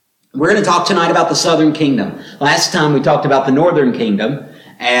We're going to talk tonight about the southern kingdom. Last time we talked about the northern kingdom,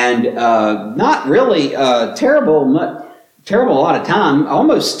 and not really terrible a lot of time,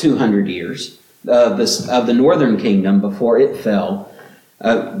 almost 200 years of the northern kingdom before it fell.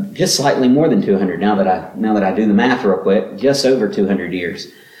 Just slightly more than 200 now that I do the math real quick, just over 200 years.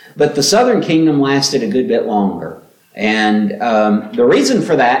 But the southern kingdom lasted a good bit longer. And the reason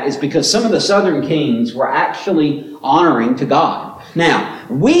for that is because some of the southern kings were actually honoring to God. Now,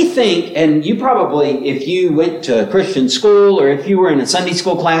 we think, and you probably, if you went to a Christian school or if you were in a Sunday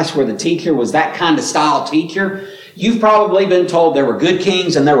school class where the teacher was that kind of style teacher, you've probably been told there were good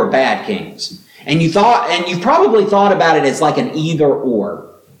kings and there were bad kings. And you probably thought about it as like an either or.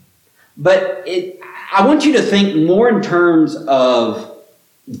 But I want you to think more in terms of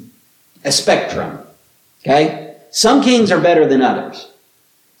a spectrum. Okay? Some kings are better than others.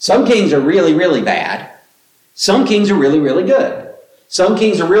 Some kings are really, really bad. Some kings are really, really good. Some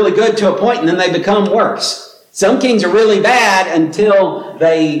kings are really good to a point and then they become worse. Some kings are really bad until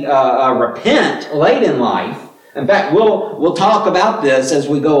they repent late in life. In fact, we'll talk about this as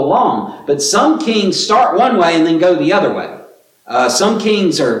we go along. But some kings start one way and then go the other way. Some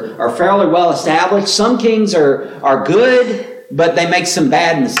kings are fairly well established. Some kings are good, but they make some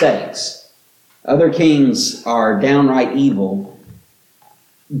bad mistakes. Other kings are downright evil.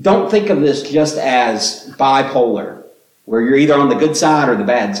 Don't think of this just as bipolar, where you're either on the good side or the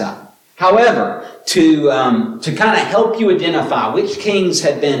bad side. However, to kind of help you identify which kings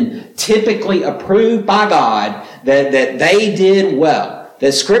have been typically approved by God, that they did well,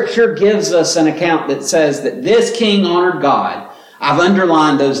 that Scripture gives us an account that says that this king honored God, I've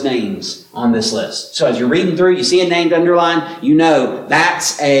underlined those names on this list. So as you're reading through, you see a name underlined, you know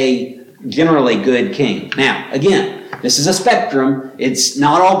that's a generally good king. Now, again, this is a spectrum. It's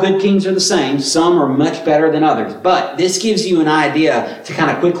not all good kings are the same. Some are much better than others. But this gives you an idea to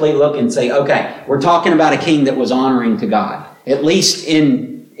kind of quickly look and say, okay, we're talking about a king that was honoring to God, at least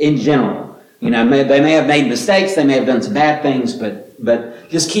in general. You know, they may have made mistakes. They may have done some bad things, but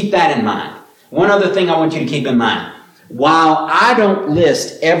just keep that in mind. One other thing I want you to keep in mind. While I don't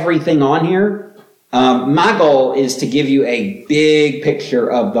list everything on here, my goal is to give you a big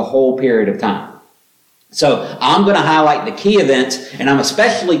picture of the whole period of time. So I'm going to highlight the key events, and I'm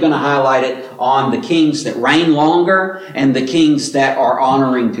especially going to highlight it on the kings that reign longer and the kings that are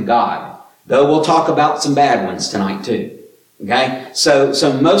honoring to God. Though we'll talk about some bad ones tonight too. Okay? So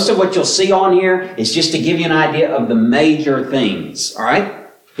most of what you'll see on here is just to give you an idea of the major things. All right?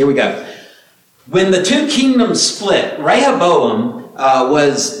 Here we go. When the two kingdoms split, Rehoboam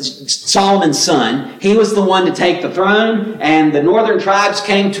was Solomon's son. He was the one to take the throne, and the northern tribes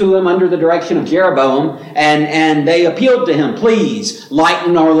came to him under the direction of Jeroboam, and they appealed to him, please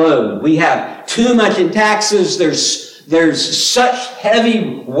lighten our load. We have too much in taxes. There's such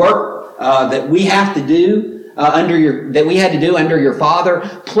heavy work that we have to do under your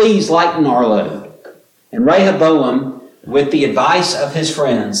father. Please lighten our load. And Rehoboam, with the advice of his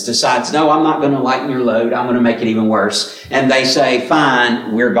friends, decides, no, I'm not going to lighten your load. I'm going to make it even worse. And they say,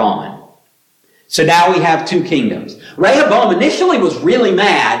 fine, we're gone. So now we have two kingdoms. Rehoboam initially was really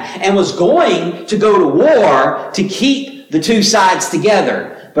mad and was going to go to war to keep the two sides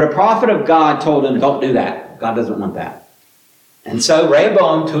together. But a prophet of God told him, don't do that. God doesn't want that. And so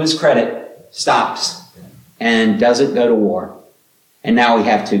Rehoboam, to his credit, stops and doesn't go to war. And now we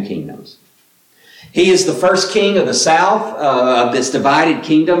have two kingdoms. He is the first king of the south of this divided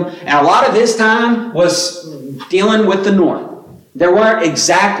kingdom. And a lot of his time was dealing with the north.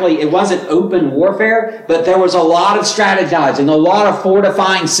 It wasn't open warfare, but there was a lot of strategizing, a lot of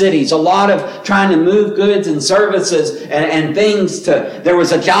fortifying cities, a lot of trying to move goods and services and things there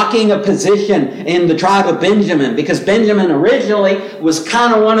was a jockeying of position in the tribe of Benjamin, because Benjamin originally was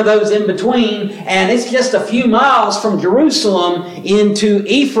kind of one of those in between, and it's just a few miles from Jerusalem into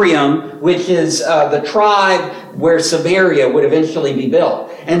Ephraim, which is the tribe where Samaria would eventually be built.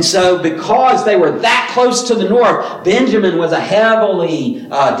 And so because they were that close to the north, Benjamin was a heavily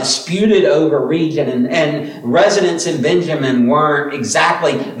disputed over region, and residents in Benjamin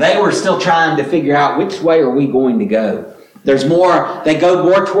they were still trying to figure out which way are we going to go. They go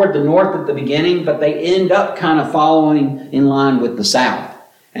more toward the north at the beginning, but they end up kind of following in line with the south.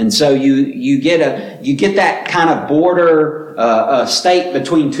 And so you get that kind of border state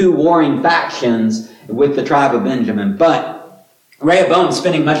between two warring factions with the tribe of Benjamin. But Rehoboam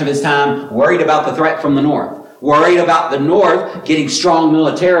spending much of his time worried about the threat from the north, worried about the north getting strong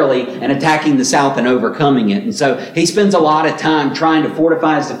militarily and attacking the south and overcoming it. And so he spends a lot of time trying to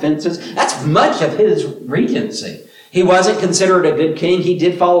fortify his defenses. That's much of his regency. He wasn't considered a good king. He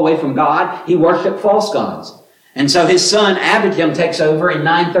did fall away from God. He worshiped false gods. And so his son Abijam takes over in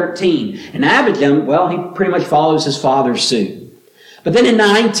 913. And Abijam, well, he pretty much follows his father's suit. But then in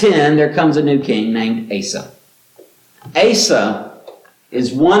 910, there comes a new king named Asa. Asa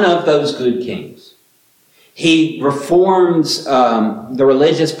is one of those good kings. He reforms the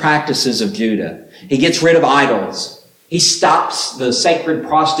religious practices of Judah. He gets rid of idols. He stops the sacred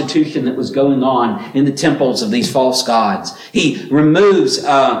prostitution that was going on in the temples of these false gods. He removes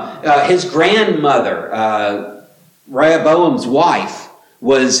his grandmother, Rehoboam's wife,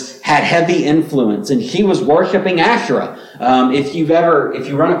 had heavy influence, and she was worshiping Asherah. If you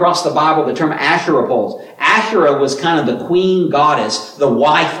run across the Bible, the term Asherah poles. Asherah was kind of the queen goddess, the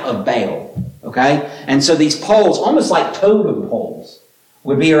wife of Baal. Okay? And so these poles, almost like totem poles,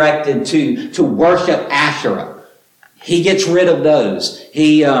 would be erected to worship Asherah. He gets rid of those.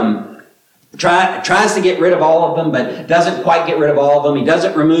 He tries to get rid of all of them, but doesn't quite get rid of all of them. He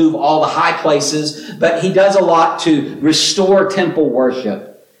doesn't remove all the high places, but he does a lot to restore temple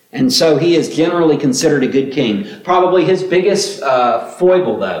worship. And so he is generally considered a good king. Probably his biggest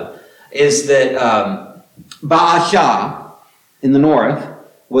foible, though, is that Baasha in the north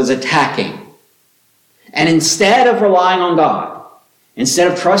was attacking. And instead of relying on God,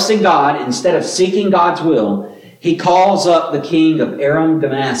 instead of trusting God, instead of seeking God's will, he calls up the king of Aram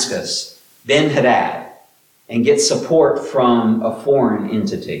Damascus, Ben-Hadad, and gets support from a foreign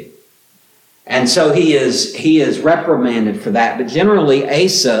entity. And so he is reprimanded for that. But generally,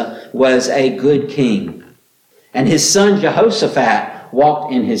 Asa was a good king. And his son Jehoshaphat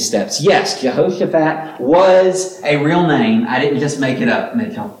walked in his steps. Yes, Jehoshaphat was a real name. I didn't just make it up,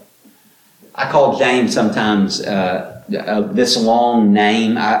 Mitchell. I call James sometimes this long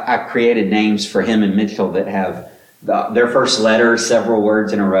name. I created names for him and Mitchell that have their first letter, several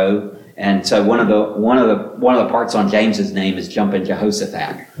words in a row. And so one of the parts on James's name is Jumpin'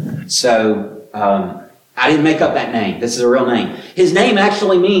 Jehoshaphat. So I didn't make up that name. This is a real name. His name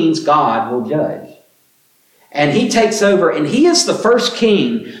actually means God will judge. And he takes over, and he is the first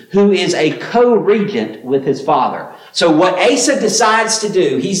king who is a co-regent with his father. So what Asa decides to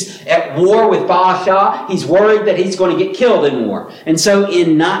do, he's at war with Baasha. He's worried that he's going to get killed in war. And so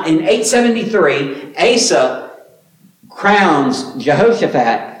in 873, Asa crowns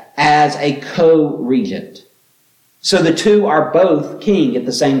Jehoshaphat as a co-regent. So the two are both king at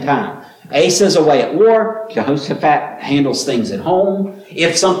the same time. Asa's away at war. Jehoshaphat handles things at home.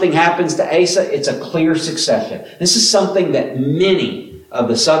 If something happens to Asa, it's a clear succession. This is something that many of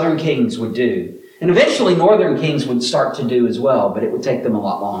the southern kings would do. And eventually northern kings would start to do as well, but it would take them a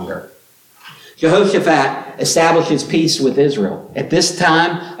lot longer. Jehoshaphat establishes peace with Israel. At this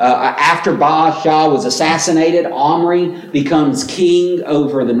time, after Baasha was assassinated, Omri becomes king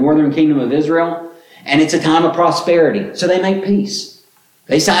over the northern kingdom of Israel, and it's a time of prosperity. So they make peace.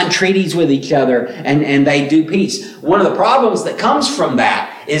 They sign treaties with each other, and they do peace. One of the problems that comes from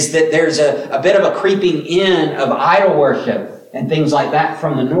that is that there's a bit of a creeping in of idol worship and things like that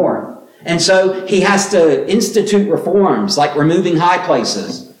from the north. And so he has to institute reforms, like removing high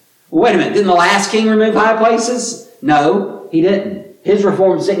places. Wait a minute, didn't the last king remove high places? No, he didn't. His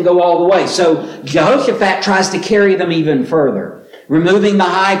reforms didn't go all the way. So Jehoshaphat tries to carry them even further, removing the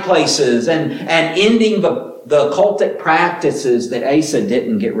high places and ending the cultic practices that Asa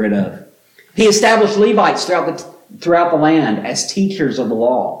didn't get rid of. He established Levites throughout the land as teachers of the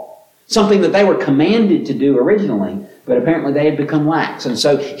law, something that they were commanded to do originally, but apparently they had become lax. And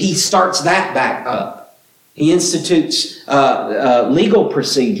so he starts that back up. He institutes legal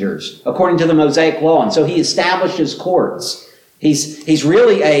procedures according to the Mosaic law. And so he establishes courts. He's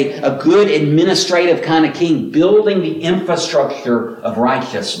really a good administrative kind of king, building the infrastructure of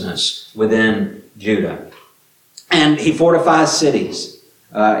righteousness within Judah. And he fortifies cities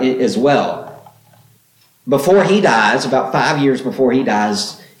as well. Before he dies, about 5 years before he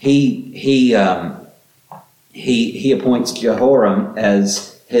dies, he appoints Jehoram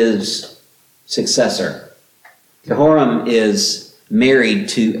as his successor. Jehoram is married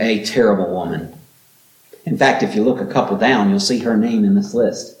to a terrible woman. In fact, if you look a couple down, you'll see her name in this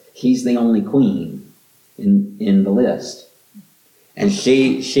list. She's the only queen in the list. And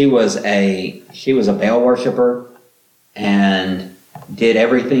she was a Baal worshiper and did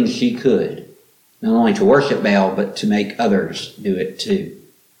everything she could, not only to worship Baal, but to make others do it too.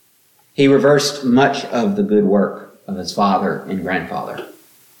 He reversed much of the good work of his father and grandfather.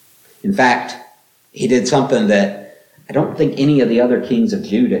 In fact, he did something that I don't think any of the other kings of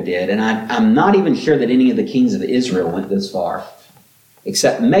Judah did, and I'm not even sure that any of the kings of Israel went this far,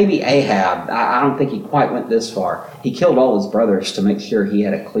 except maybe Ahab. I don't think he quite went this far. He killed all his brothers to make sure he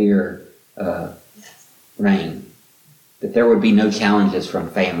had a clear reign, that there would be no challenges from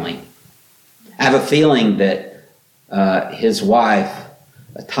family. I have a feeling that his wife,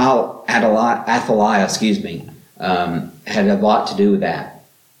 Athaliah, had a lot to do with that.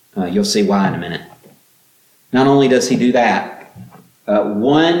 You'll see why in a minute. Not only does he do that,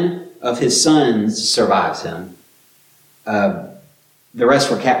 one of his sons survives him. The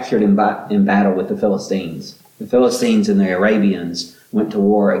rest were captured in battle with the Philistines. The Philistines and the Arabians went to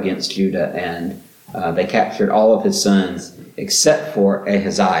war against Judah, and they captured all of his sons except for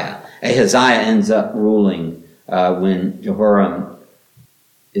Ahaziah. Ahaziah ends up ruling when Jehoram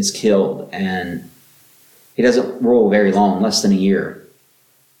is killed, and he doesn't rule very long, less than a year,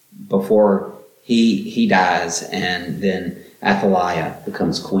 before he dies, and then Athaliah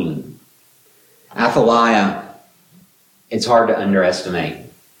becomes queen. Athaliah, it's hard to underestimate.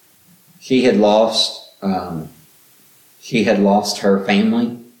 She had lost her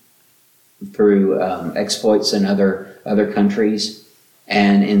family through exploits in other countries,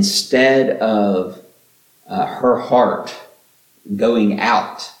 and instead of her heart going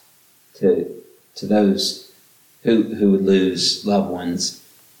out to those who would lose loved ones,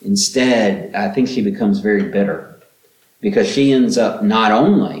 instead, I think she becomes very bitter, because she ends up not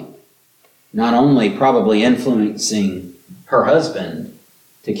only probably influencing her husband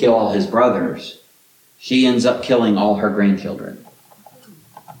to kill all his brothers, she ends up killing all her grandchildren.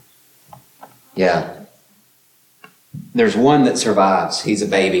 Yeah. There's one that survives. He's a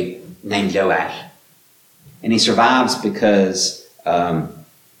baby named Joash. And he survives because a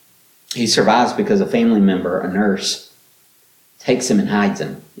family member, a nurse, takes him and hides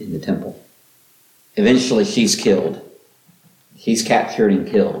him in the temple. Eventually she's killed. She's captured and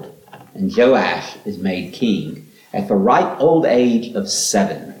killed. And Joash is made king at the ripe old age of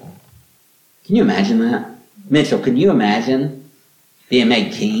 7. Can you imagine that? Mitchell, can you imagine being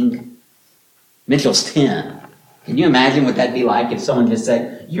made king? Mitchell's 10. Can you imagine what that'd be like if someone just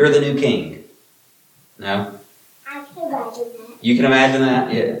said, "You're the new king"? No? I can imagine that. You can imagine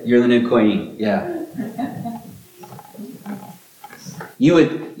that? Yeah. You're the new queen. Yeah. You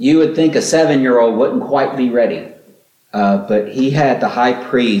would think a 7-year-old wouldn't quite be ready. But he had the high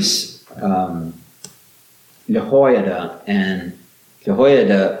priest, Jehoiada, and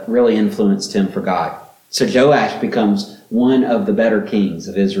Jehoiada really influenced him for God. So Joash becomes one of the better kings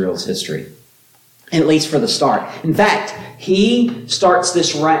of Israel's history, at least for the start. In fact, he starts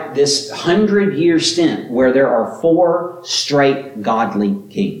this 100-year stint where there are 4 straight godly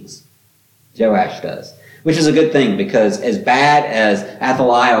kings. Joash does, which is a good thing, because as bad as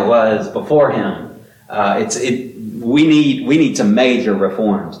Athaliah was before him, we need some major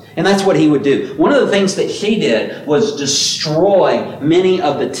reforms. And that's what he would do. One of the things that she did was destroy many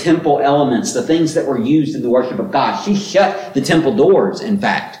of the temple elements, the things that were used in the worship of God. She shut the temple doors, in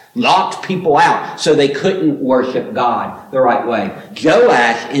fact, locked people out so they couldn't worship God the right way.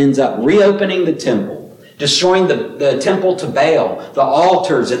 Joash ends up reopening the temple, destroying the temple to Baal, the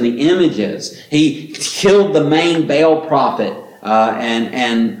altars and the images. He killed the main Baal prophet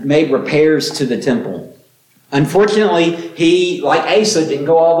and made repairs to the temple. Unfortunately, he, like Asa, didn't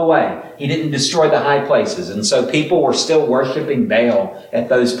go all the way. He didn't destroy the high places. And so people were still worshiping Baal at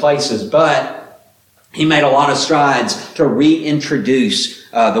those places. But he made a lot of strides to reintroduce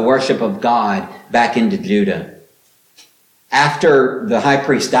the worship of God back into Judah. After the high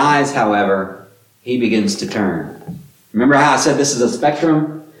priest dies, however, he begins to turn. Remember how I said this is a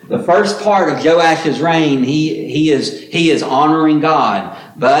spectrum? The first part of Joash's reign, he is honoring God.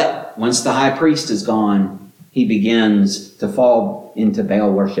 But once the high priest is gone, he begins to fall into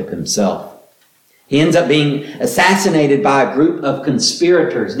Baal worship himself. He ends up being assassinated by a group of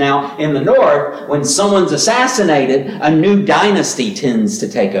conspirators. Now, in the north, when someone's assassinated, a new dynasty tends to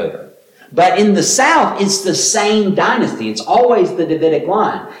take over. But in the south, it's the same dynasty. It's always the Davidic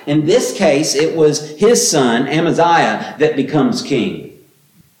line. In this case, it was his son, Amaziah, that becomes king.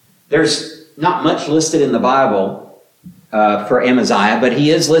 There's not much listed in the Bible for Amaziah, but he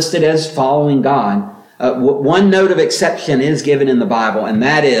is listed as following God. One note of exception is given in the Bible, and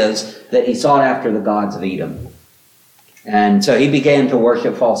that is that he sought after the gods of Edom. And so he began to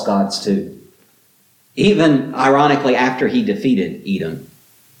worship false gods too. Even, ironically, after he defeated Edom.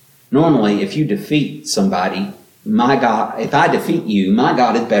 Normally, if you defeat somebody, my God, if I defeat you, my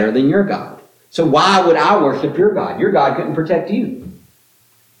God is better than your God. So why would I worship your God? Your God couldn't protect you.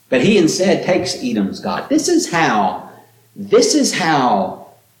 But he instead takes Edom's God. This is how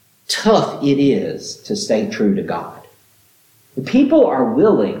tough it is to stay true to God. The people are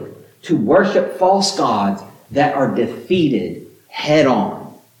willing to worship false gods that are defeated head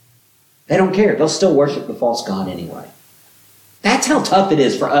on. They don't care. They'll still worship the false god anyway. That's how tough it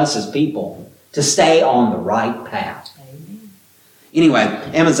is for us as people to stay on the right path. Anyway,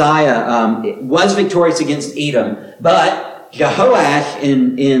 Amaziah was victorious against Edom, but Jehoash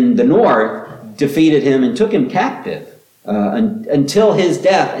in the north defeated him and took him captive until his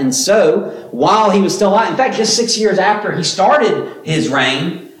death. And so, while he was still alive, in fact, just 6 years after he started his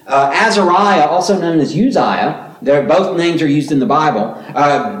reign, Azariah, also known as Uzziah, both names are used in the Bible,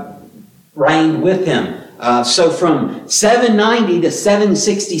 reigned with him. So from 790 to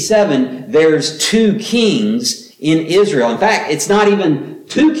 767, there's 2 kings in Israel. In fact, it's not even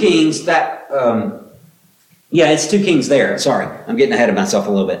 2 kings that... it's 2 kings there. Sorry, I'm getting ahead of myself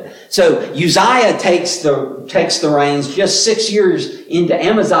a little bit. So Uzziah takes the reins just 6 years into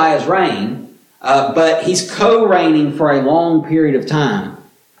Amaziah's reign, but he's co-reigning for a long period of time.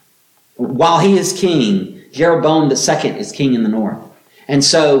 While he is king, Jeroboam II is king in the north. And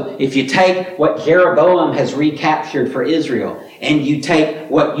so if you take what Jeroboam has recaptured for Israel, and you take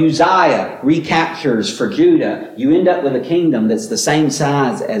what Uzziah recaptures for Judah, you end up with a kingdom that's the same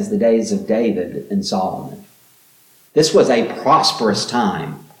size as the days of David and Solomon. This was a prosperous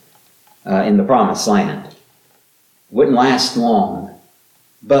time in the Promised Land. Wouldn't last long,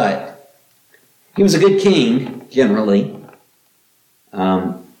 but he was a good king, generally.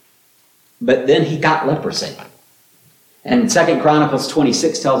 But then he got leprosy. And 2 Chronicles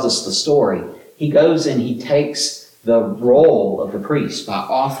 26 tells us the story. He goes and he takes the role of the priest by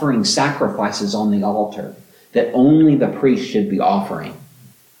offering sacrifices on the altar that only the priest should be offering.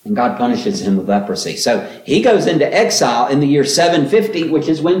 And God punishes him with leprosy. So he goes into exile in the year 750, which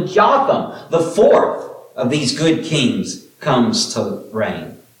is when Jotham, the 4th of these good kings, comes to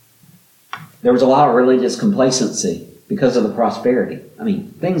reign. There was a lot of religious complacency because of the prosperity. I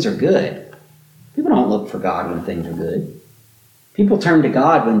mean, things are good. People don't look for God when things are good. People turn to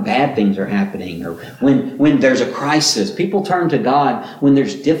God when bad things are happening or when there's a crisis. People turn to God when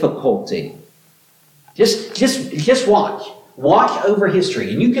there's difficulty. Just watch. Watch over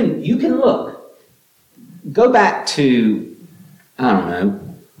history, and you can look. Go back to, I don't know,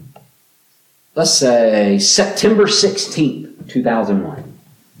 let's say September 16th, 2001.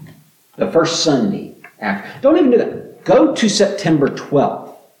 The first Sunday after. Don't even do that. Go to September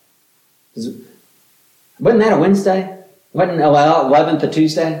 12th. Wasn't that a Wednesday? Wasn't 11th a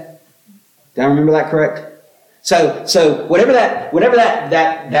Tuesday? Did I remember that correct? So whatever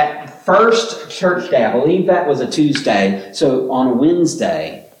that first church day, I believe that was a Tuesday. So on a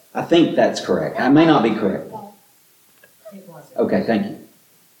Wednesday, I think that's correct. I may not be correct. Okay, thank you.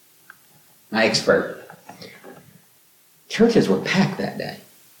 My expert. Churches were packed that day.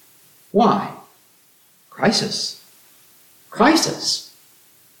 Why? Crisis.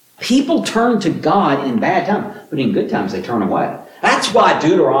 People turn to God in bad times, but in good times they turn away. That's why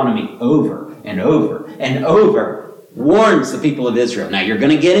Deuteronomy over and over and over warns the people of Israel. Now you're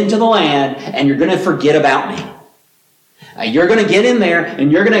going to get into the land and you're going to forget about me. You're going to get in there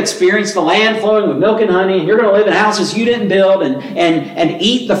and you're going to experience the land flowing with milk and honey, and you're going to live in houses you didn't build and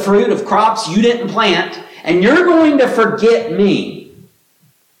eat the fruit of crops you didn't plant, and you're going to forget me.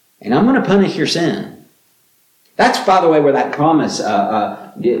 And I'm going to punish your sin. That's, by the way, where that promise,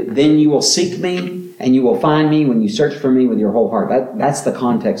 then you will seek me and you will find me when you search for me with your whole heart. That's the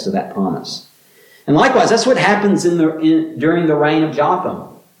context of that promise. And likewise, that's what happens during the reign of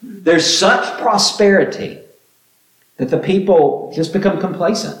Jotham. There's such prosperity that the people just become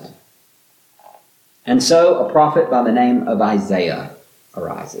complacent. And so a prophet by the name of Isaiah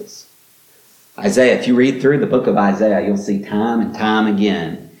arises. Isaiah, if you read through the book of Isaiah, you'll see time and time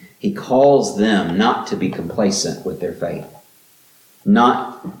again, he calls them not to be complacent with their faith.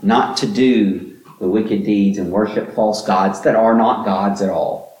 Not to do the wicked deeds and worship false gods that are not gods at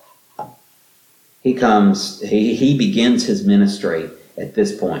all. He begins his ministry at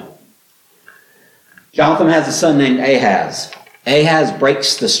this point. Jotham has a son named Ahaz. Ahaz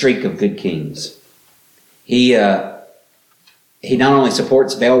breaks the streak of good kings. He not only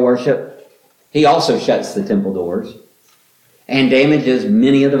supports Baal worship, he also shuts the temple doors and damages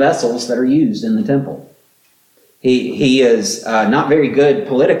many of the vessels that are used in the temple. He is not very good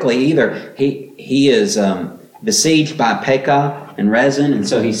politically either. He is besieged by Pekah and Rezin, and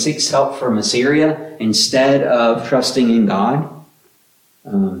so he seeks help from Assyria instead of trusting in God.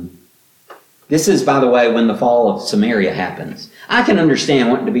 This is, by the way, when the fall of Samaria happens. I can understand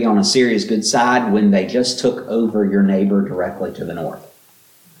wanting to be on Assyria's good side when they just took over your neighbor directly to the north.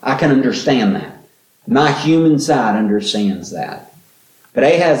 I can understand that. My human side understands that. But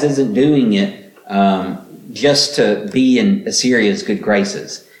Ahaz isn't doing it just to be in Assyria's good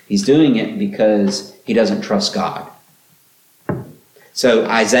graces. He's doing it because he doesn't trust God. So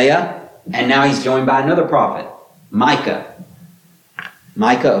Isaiah, and now he's joined by another prophet, Micah.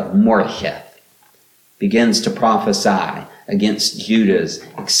 Micah of Moresheth begins to prophesy against Judah's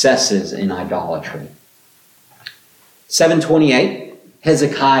excesses in idolatry. 728,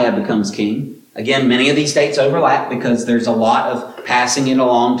 Hezekiah becomes king. Again, many of these dates overlap because there's a lot of passing it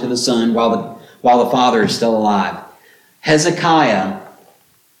along to the son while the father is still alive. Hezekiah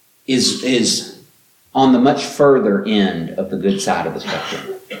is on the much further end of the good side of the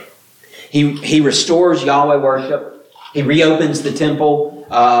spectrum. He restores Yahweh worship. He reopens the temple,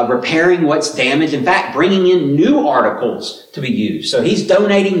 repairing what's damaged. In fact, bringing in new articles to be used. So he's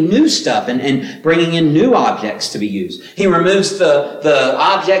donating new stuff and bringing in new objects to be used. He removes the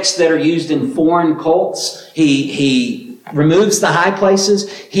objects that are used in foreign cults. He removes the high places.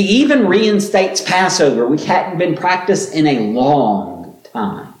 He even reinstates Passover, which hadn't been practiced in a long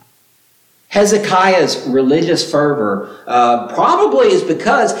time. Hezekiah's religious fervor probably is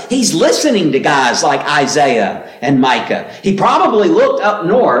because he's listening to guys like Isaiah and Micah. He probably looked up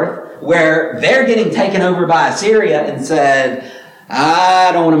north where they're getting taken over by Assyria and said,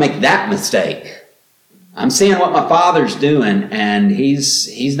 I don't want to make that mistake. I'm seeing what my father's doing and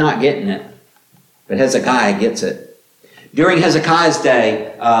he's not getting it. But Hezekiah gets it. During Hezekiah's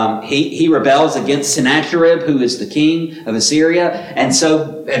day, he rebels against Sennacherib, who is the king of Assyria. And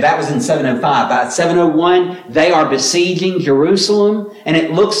so that was in 705. By 701, they are besieging Jerusalem. And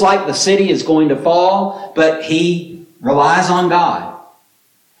it looks like the city is going to fall. But he relies on God.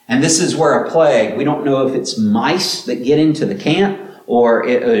 And this is where a plague, we don't know if it's mice that get into the camp or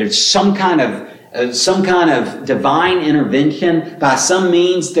it's some kind of divine intervention. By some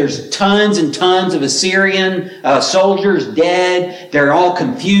means, there's tons and tons of Assyrian soldiers dead. They're all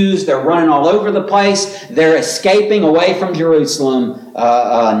confused. They're running all over the place. They're escaping away from Jerusalem,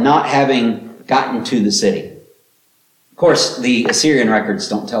 not having gotten to the city. Of course, the Assyrian records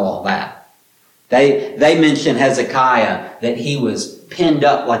don't tell all that. They mention Hezekiah that he was pinned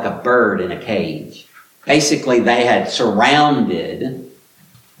up like a bird in a cage. Basically, they had surrounded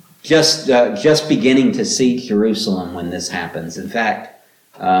just beginning to siege Jerusalem when this happens. In fact,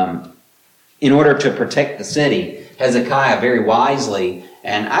 in order to protect the city, Hezekiah very wisely,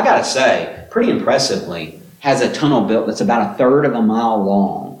 and I gotta say, pretty impressively, has a tunnel built that's about 1/3 of a mile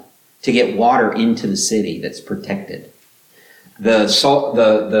long to get water into the city that's protected.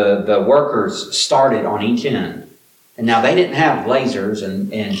 The workers started on each end. And now they didn't have lasers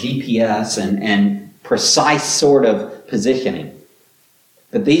and GPS and precise sort of positioning.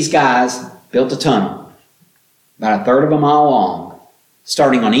 But these guys built a tunnel, about 1/3 of a mile long,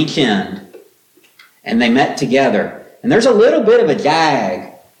 starting on each end, and they met together. And there's a little bit of a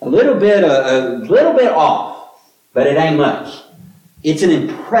jag, a little bit off, but it ain't much. It's an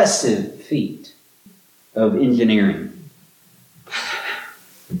impressive feat of engineering.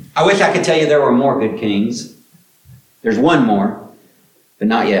 I wish I could tell you there were more good kings. There's one more, but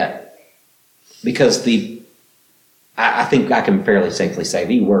not yet, because I think I can fairly safely say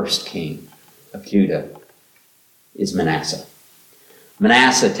the worst king of Judah is Manasseh.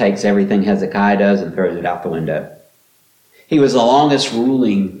 Manasseh takes everything Hezekiah does and throws it out the window. He was the longest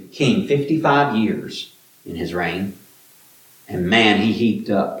ruling king, 55 years in his reign. And man, he heaped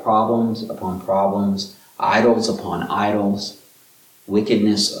up problems upon problems, idols upon idols,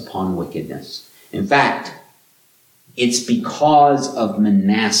 wickedness upon wickedness. In fact, it's because of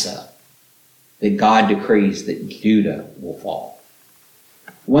Manasseh that God decrees that Judah will fall.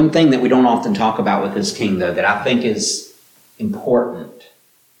 One thing that we don't often talk about with this king, though, that I think is important,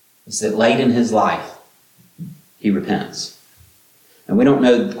 is that late in his life, he repents. And we don't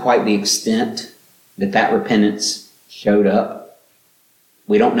know quite the extent that repentance showed up.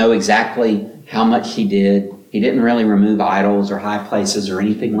 We don't know exactly how much he did. He didn't really remove idols or high places or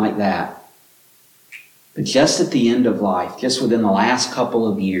anything like that. But just at the end of life, just within the last couple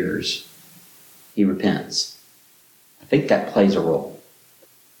of years, he repents. I think that plays a role.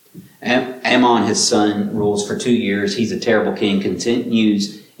 Amon, his son, rules for 2 years. He's a terrible king,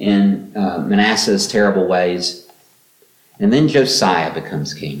 continues in Manasseh's terrible ways. And then Josiah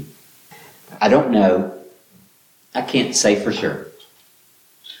becomes king. I don't know. I can't say for sure.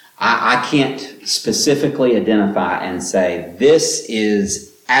 I can't specifically identify and say this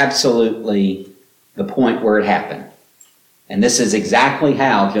is absolutely the point where it happened. And this is exactly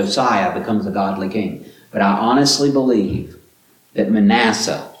how Josiah becomes a godly king. But I honestly believe that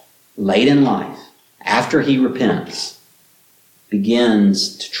Manasseh, late in life, after he repents,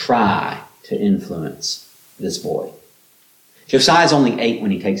 begins to try to influence this boy. Josiah's only 8 when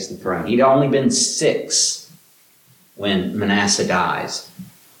he takes the throne. He'd only been 6 when Manasseh dies.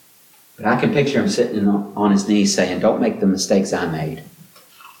 But I can picture him sitting on his knees saying, don't make the mistakes I made.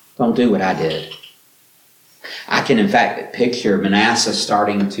 Don't do what I did. I can, in fact, picture Manasseh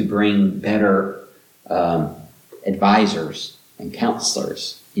starting to bring better advisors and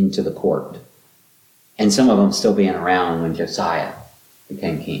counselors into the court. And some of them still being around when Josiah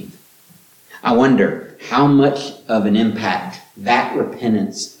became king. I wonder how much of an impact that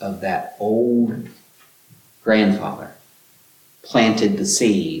repentance of that old grandfather planted the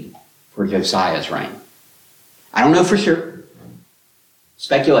seed for Josiah's reign. I don't know for sure.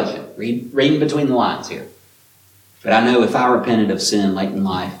 Speculation. Reading between the lines here. But I know if I repented of sin late in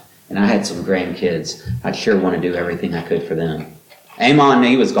life and I had some grandkids, I'd sure want to do everything I could for them. Amon,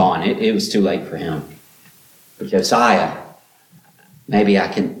 he was gone. It was too late for him. But Josiah, maybe I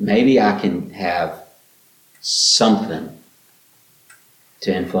can have something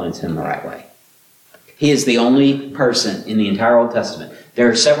to influence him the right way. He is the only person in the entire Old Testament. There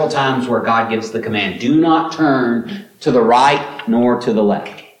are several times where God gives the command, do not turn to the right nor to the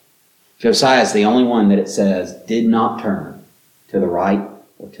left. Josiah is the only one that it says did not turn to the right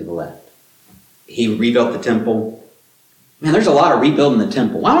or to the left. He rebuilt the temple. Man, there's a lot of rebuilding the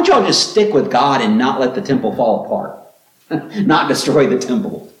temple. Why don't y'all just stick with God and not let the temple fall apart? Not destroy the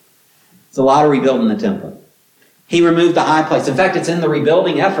temple. It's a lot of rebuilding the temple. He removed the high place. In fact, it's in the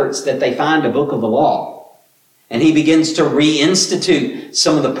rebuilding efforts that they find a book of the law. And he begins to reinstitute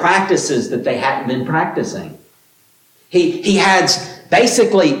some of the practices that they hadn't been practicing. He has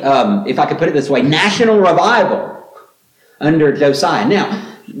basically, if I could put it this way, national revival under Josiah. Now,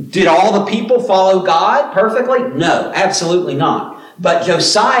 did all the people follow God perfectly? No, absolutely not. But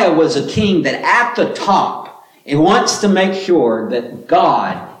Josiah was a king that at the top, he wants to make sure that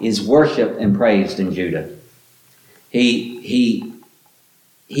God is worshipped and praised in Judah. He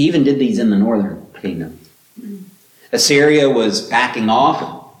even did these in the northern kingdom. Assyria was backing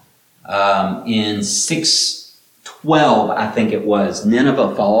off. In 612, I think it was,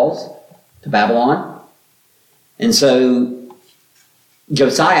 Nineveh falls to Babylon. And so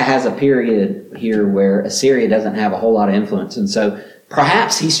Josiah has a period here where Assyria doesn't have a whole lot of influence. And so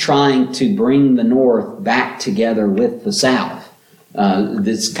perhaps he's trying to bring the north back together with the south.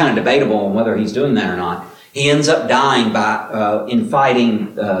 It's kind of debatable on whether he's doing that or not. He ends up dying in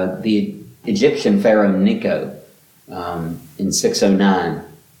fighting the Egyptian pharaoh Necho in 609.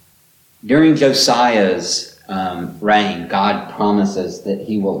 During Josiah's reign, God promises that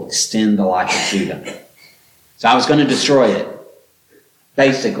he will extend the life of Judah. So I was going to destroy it.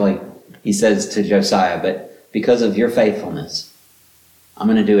 Basically, he says to Josiah, but because of your faithfulness, I'm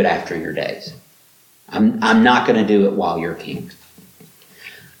going to do it after your days. I'm not going to do it while you're king.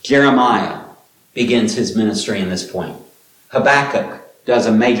 Jeremiah begins his ministry in this point. Habakkuk does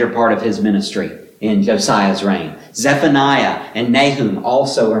a major part of his ministry in Josiah's reign. Zephaniah and Nahum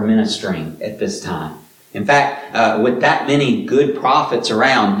also are ministering at this time. In fact, with that many good prophets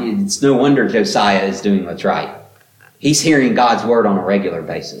around, it's no wonder Josiah is doing what's right. He's hearing God's word on a regular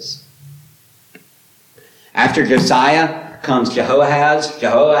basis. After Josiah comes Jehoahaz.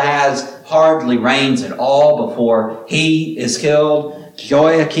 Jehoahaz hardly reigns at all before he is killed.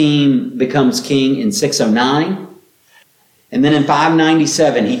 Joachim becomes king in 609. And then in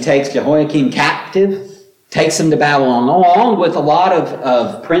 597, he takes Jehoiakim captive, takes him to Babylon, along with a lot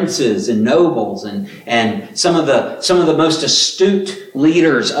of princes and nobles and some of the most astute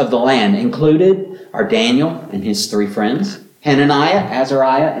leaders of the land. Included are Daniel and his three friends, Hananiah,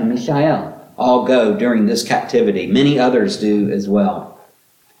 Azariah, and Mishael. All go during this captivity. Many others do as well.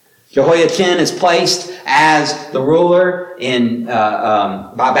 Jehoiachin is placed as the ruler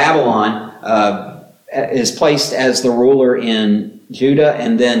by Babylon, is placed as the ruler in Judah,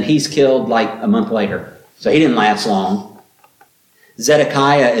 and then he's killed like a month later. So he didn't last long.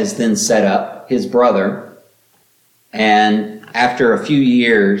 Zedekiah is then set up, his brother, and after a few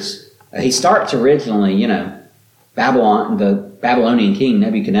years, he starts originally, Babylon, the Babylonian king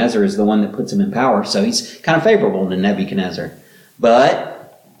Nebuchadnezzar is the one that puts him in power, so he's kind of favorable to Nebuchadnezzar.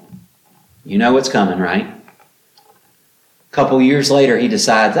 But you know what's coming, right? A couple years later, he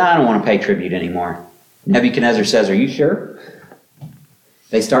decides, I don't want to pay tribute anymore. Nebuchadnezzar says, are you sure?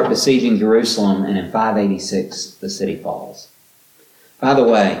 They start besieging Jerusalem, and in 586, the city falls. By the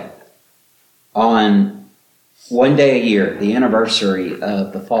way, on one day a year, the anniversary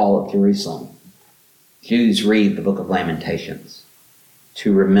of the fall of Jerusalem, Jews read the book of Lamentations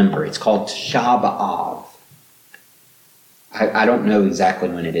to remember. It's called Tisha B'Av. I don't know exactly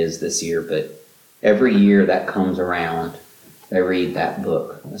when it is this year, but every year that comes around, they read that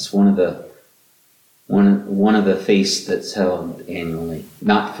book. That's one of the feasts that's held annually.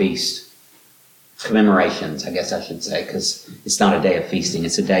 Not feast, commemorations, I guess I should say, because it's not a day of feasting.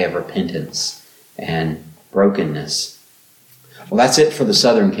 It's a day of repentance and brokenness. Well, that's it for the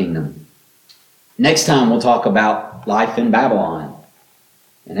southern kingdom. Next time we'll talk about life in Babylon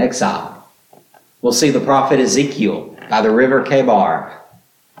and exile. We'll see the prophet Ezekiel by the river Kebar.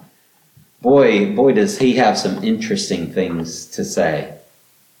 Boy, does he have some interesting things to say.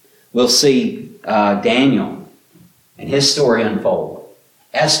 We'll see Daniel and his story unfold.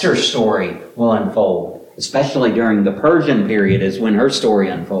 Esther's story will unfold, especially during the Persian period is when her story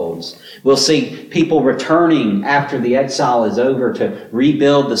unfolds. We'll see people returning after the exile is over to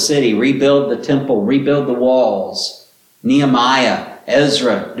rebuild the city, rebuild the temple, rebuild the walls. Nehemiah,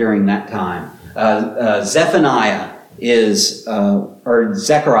 Ezra during that time. Zechariah,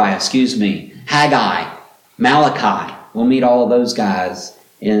 Haggai, Malachi. We'll meet all of those guys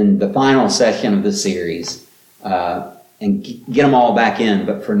in the final session of the series and get them all back in.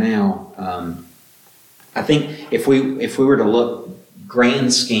 But for now, I think if we were to look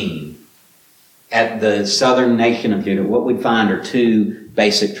grand scheme at the southern nation of Judah, what we'd find are two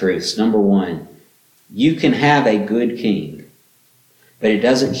basic truths. Number one, you can have a good king, but it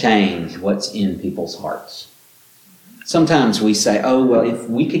doesn't change what's in people's hearts. Sometimes we say, oh, well, if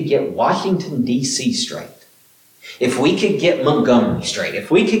we could get Washington, D.C. straight, if we could get Montgomery straight, if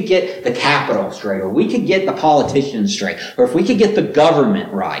we could get the Capitol straight, or we could get the politicians straight, or if we could get the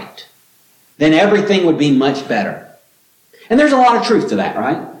government right, then everything would be much better. And there's a lot of truth to that,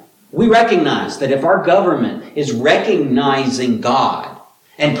 right? We recognize that if our government is recognizing God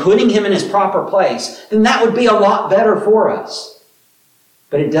and putting Him in His proper place, then that would be a lot better for us.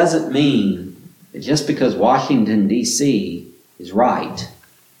 But it doesn't mean that just because Washington, D.C. is right,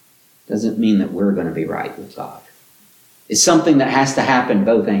 doesn't mean that we're going to be right with God. It's something that has to happen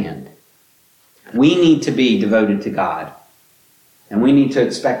both and. We need to be devoted to God. And we need to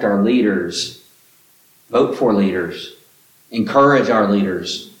expect our leaders, vote for leaders, encourage our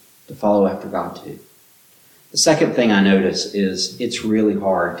leaders to follow after God too. The second thing I notice is it's really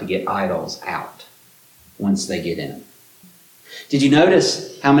hard to get idols out once they get in. Did you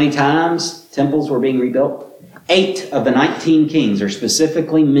notice how many times temples were being rebuilt? 8 of the 19 kings are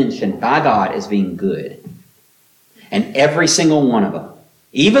specifically mentioned by God as being good. And every single one of them,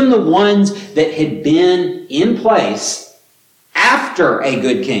 even the ones that had been in place after a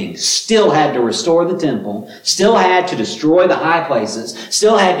good king, still had to restore the temple, still had to destroy the high places,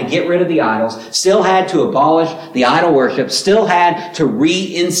 still had to get rid of the idols, still had to abolish the idol worship, still had to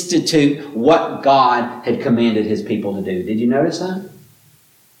reinstitute what God had commanded His people to do. Did you notice that?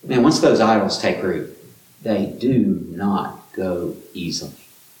 Man, once those idols take root, they do not go easily.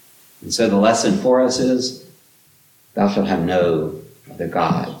 And so the lesson for us is, thou shalt have no other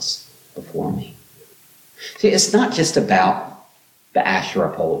gods before me. See, it's not just about the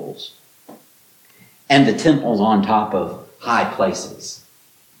Asherah poles and the temples on top of high places.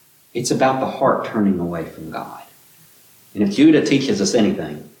 It's about the heart turning away from God. And if Judah teaches us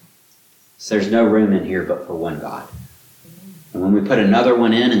anything, there's no room in here but for one God. And when we put another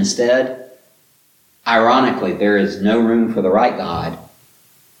one in instead, ironically, there is no room for the right God,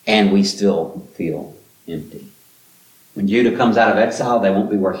 and we still feel empty. When Judah comes out of exile, they won't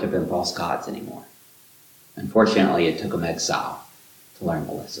be worshiping false gods anymore. Unfortunately, it took them exile to learn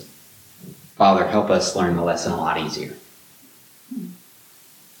the lesson. Father, help us learn the lesson a lot easier.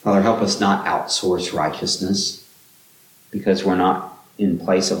 Father, help us not outsource righteousness because we're not in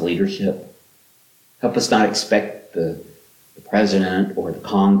place of leadership. Help us not expect the president or the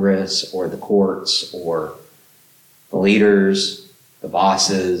Congress or the courts or the leaders, the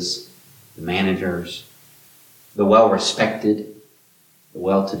bosses, the managers, the well-respected, the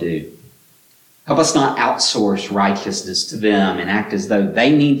well-to-do. Help us not outsource righteousness to them and act as though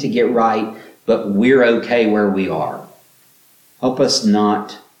they need to get right, but we're okay where we are. Help us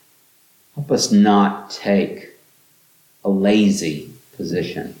not take a lazy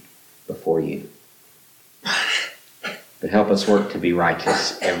position before you. But help us work to be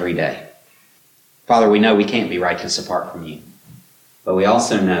righteous every day. Father, we know we can't be righteous apart from you. But we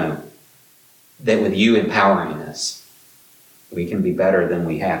also know that with you empowering us, we can be better than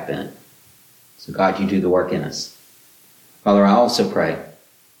we have been. So God, you do the work in us. Father, I also pray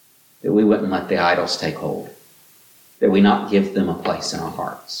that we wouldn't let the idols take hold, that we not give them a place in our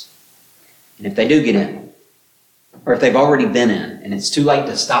hearts. And if they do get in, or if they've already been in, and it's too late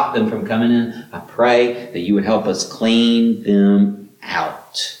to stop them from coming in, I pray that you would help us clean them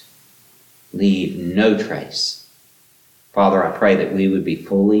out. Leave no trace. Father, I pray that we would be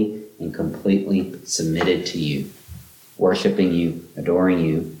fully and completely submitted to you, worshiping you, adoring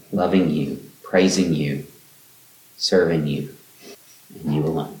you, loving you, praising you, serving you, and you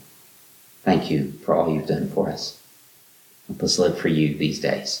alone. Thank you for all you've done for us. Help us live for you these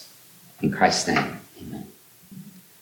days. In Christ's name, amen.